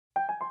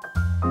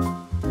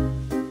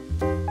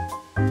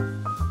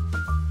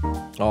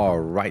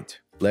All right,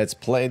 let's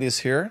play this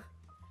here.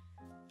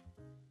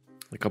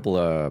 A couple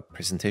of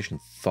presentation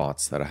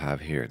thoughts that I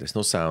have here. There's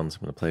no sounds.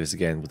 I'm going to play this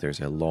again, but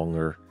there's a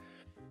longer,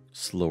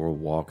 slower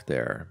walk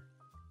there.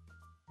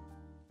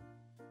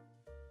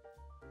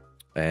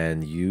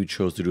 And you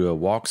chose to do a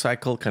walk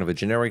cycle, kind of a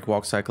generic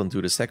walk cycle, and do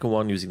the second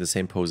one using the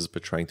same poses,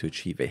 but trying to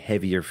achieve a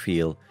heavier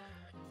feel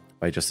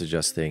by just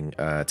adjusting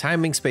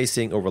timing,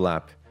 spacing,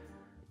 overlap,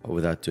 but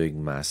without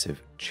doing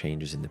massive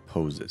changes in the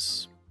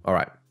poses. All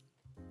right,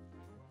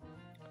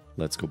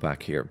 let's go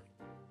back here.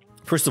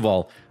 First of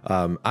all,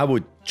 I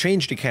would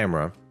change the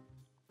camera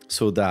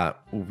so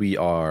that we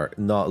are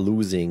not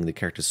losing the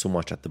character so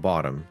much at the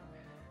bottom,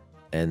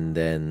 and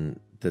then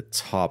the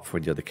top for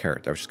the other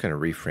character. I was just kind of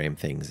reframe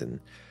things. And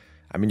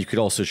I mean, you could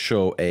also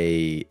show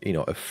a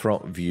a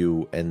front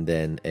view and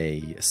then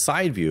a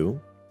side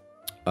view,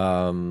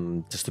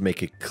 just to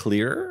make it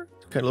clearer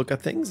to kind of look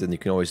at things. And you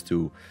can always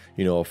do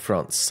a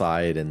front,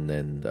 side, and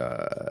then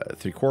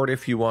 3/4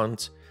 if you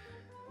want.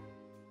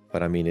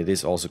 But I mean, it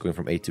is also going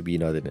from A to B,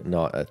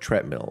 not a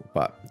treadmill,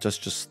 but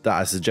just that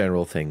as a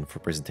general thing for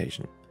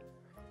presentation.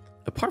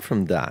 Apart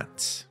from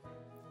that,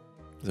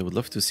 I would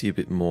love to see a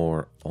bit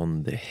more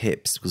on the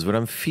hips, because what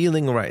I'm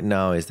feeling right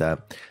now is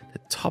that the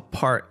top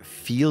part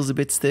feels a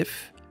bit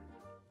stiff.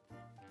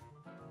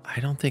 I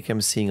don't think I'm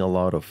seeing a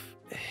lot of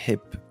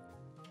hip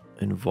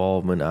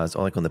involvement as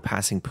like on the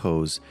passing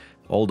pose.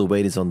 All the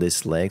weight is on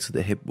this leg, so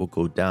the hip will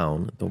go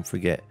down. Don't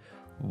forget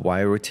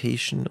Y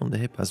rotation on the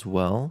hip as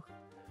well.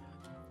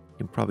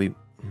 You can probably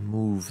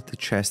move the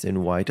chest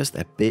in Y just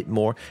a bit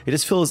more. It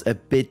just feels a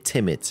bit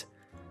timid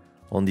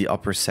on the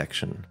upper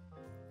section.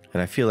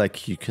 And I feel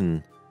like you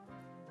can,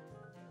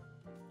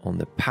 on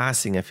the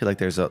passing, I feel like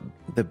there's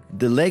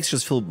the legs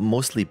just feel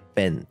mostly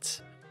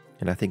bent.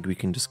 And I think we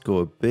can just go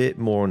a bit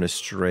more on a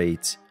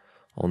straight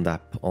on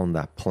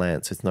that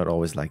plant, so it's not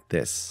always like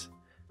this.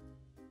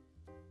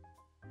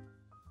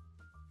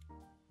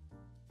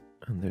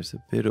 And there's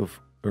a bit of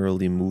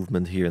early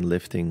movement here and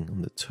lifting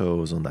on the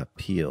toes on that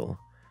peel.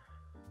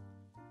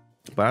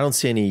 But I don't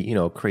see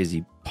any,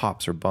 crazy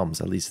pops or bumps.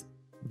 At least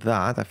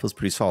that feels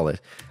pretty solid.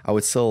 I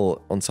would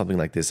still, on something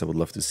like this, I would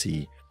love to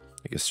see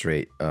like a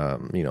straight,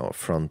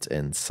 front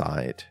and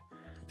side.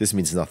 This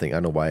means nothing. I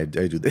don't know why I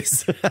do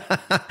this.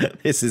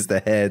 This is the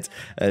head,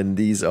 and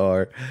these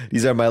are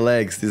my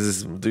legs.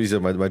 These are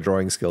my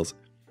drawing skills.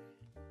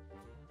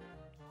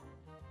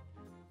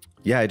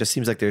 Yeah, it just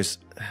seems like it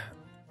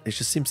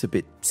just seems a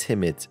bit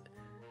timid.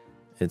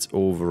 Its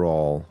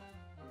overall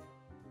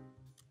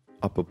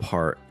upper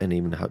part, and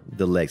even how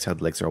the legs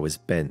are always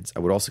bent. I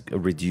would also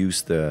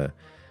reduce the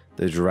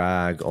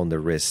drag on the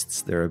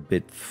wrists. They're a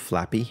bit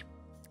flappy,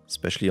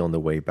 especially on the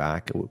way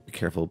back. I would be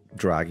careful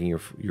dragging your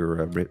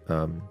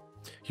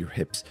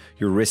hips,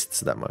 your wrists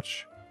that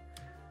much.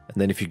 And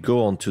then if you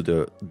go on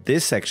to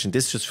this section,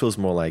 this just feels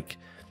more like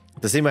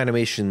the same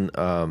animation.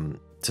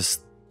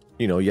 Just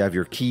you have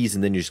your keys,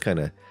 and then you just kind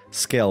of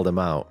scale them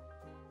out.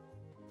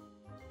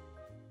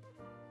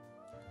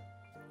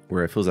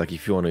 Where it feels like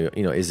if you want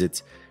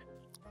to,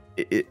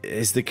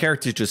 is the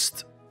character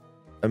just,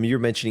 I mean, you're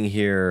mentioning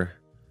here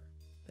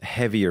a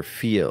heavier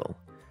feel,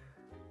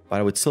 but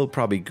I would still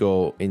probably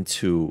go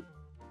into,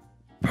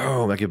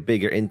 boom, like a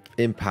bigger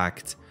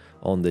impact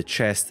on the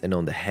chest and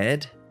on the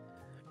head.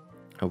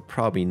 I would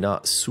probably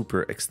not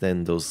super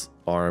extend those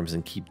arms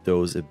and keep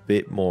those a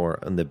bit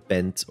more on the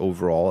bent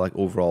overall, like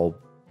overall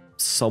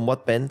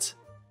somewhat bent.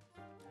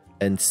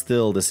 And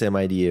still the same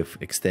idea of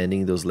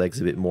extending those legs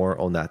a bit more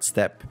on that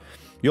step.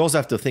 You also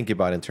have to think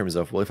about it in terms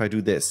of, well, if I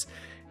do this,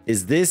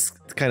 is this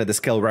kind of the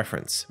scale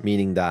reference?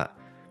 Meaning that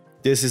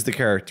this is the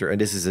character and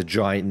this is a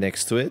giant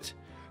next to it?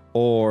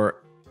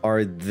 Or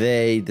are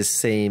they the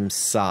same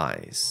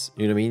size?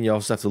 You know what I mean? You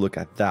also have to look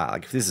at that.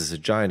 Like if this is a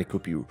giant, it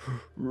could be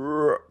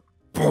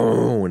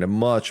boom, and a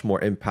much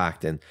more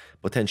impact, and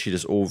potentially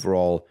just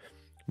overall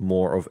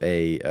more of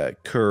a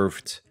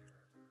curved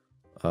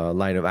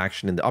line of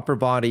action. In the upper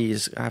body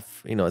is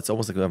it's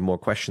almost like we have more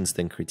questions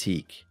than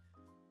critique.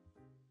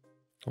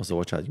 Also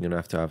watch out, you're gonna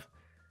have to have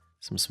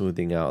some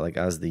smoothing out, like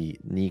as the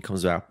knee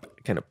comes up,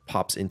 it kind of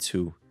pops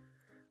into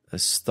a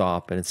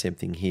stop, and the same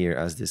thing here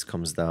as this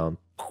comes down,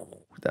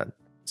 that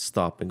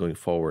stop and going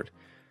forward.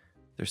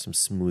 There's some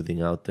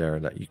smoothing out there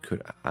that you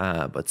could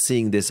add, but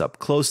seeing this up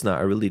close now,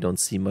 I really don't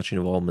see much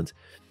involvement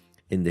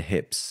in the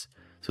hips.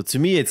 So to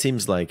me, it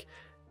seems like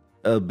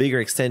a bigger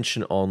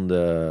extension on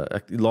the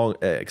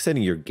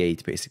extending your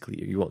gait.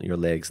 Basically, you want your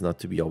legs not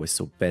to be always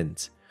so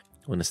bent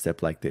on a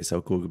step like this. I'll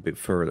go a bit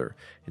further.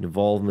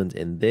 Involvement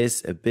in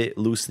this, a bit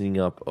loosening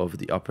up of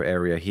the upper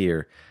area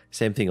here.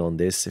 Same thing on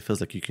this. It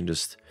feels like you can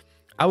just,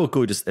 I would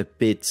go just a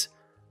bit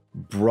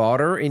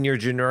broader in your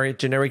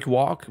generic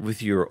walk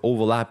with your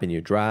overlap and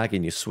your drag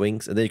and your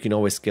swings, and then you can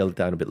always scale it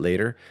down a bit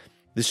later.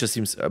 This just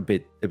seems a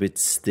bit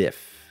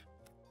stiff,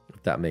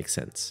 if that makes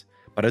sense.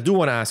 But I do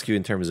want to ask you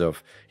in terms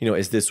of,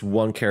 is this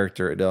one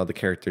character, the other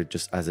character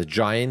just as a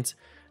giant,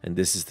 and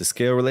this is the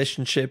scale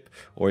relationship,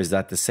 or is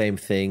that the same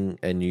thing?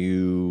 And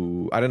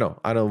I don't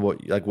know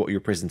what your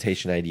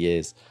presentation idea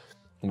is.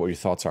 what your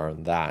thoughts are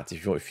on that.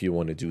 If you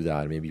want to do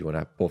that, maybe you want to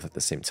have both at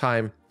the same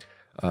time.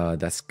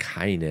 That's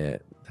kind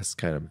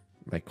of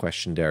my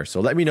question there. So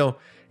let me know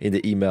in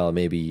the email.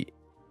 Maybe,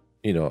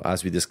 you know,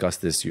 as we discuss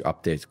this, your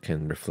update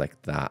can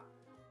reflect that.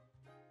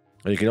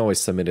 And you can always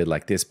submit it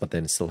like this, but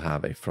then still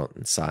have a front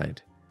and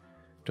side,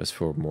 just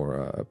for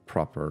more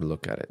proper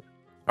look at it.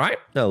 All right,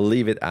 I'll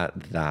leave it at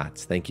that.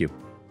 Thank you.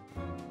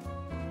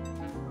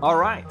 All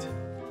right.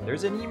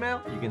 There's an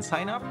email. You can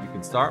sign up. You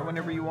can start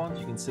whenever you want.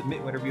 You can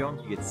submit whenever you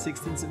want. You get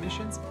 16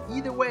 submissions.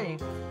 Either way,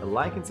 a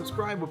like and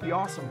subscribe would be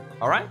awesome.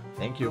 All right.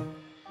 Thank you.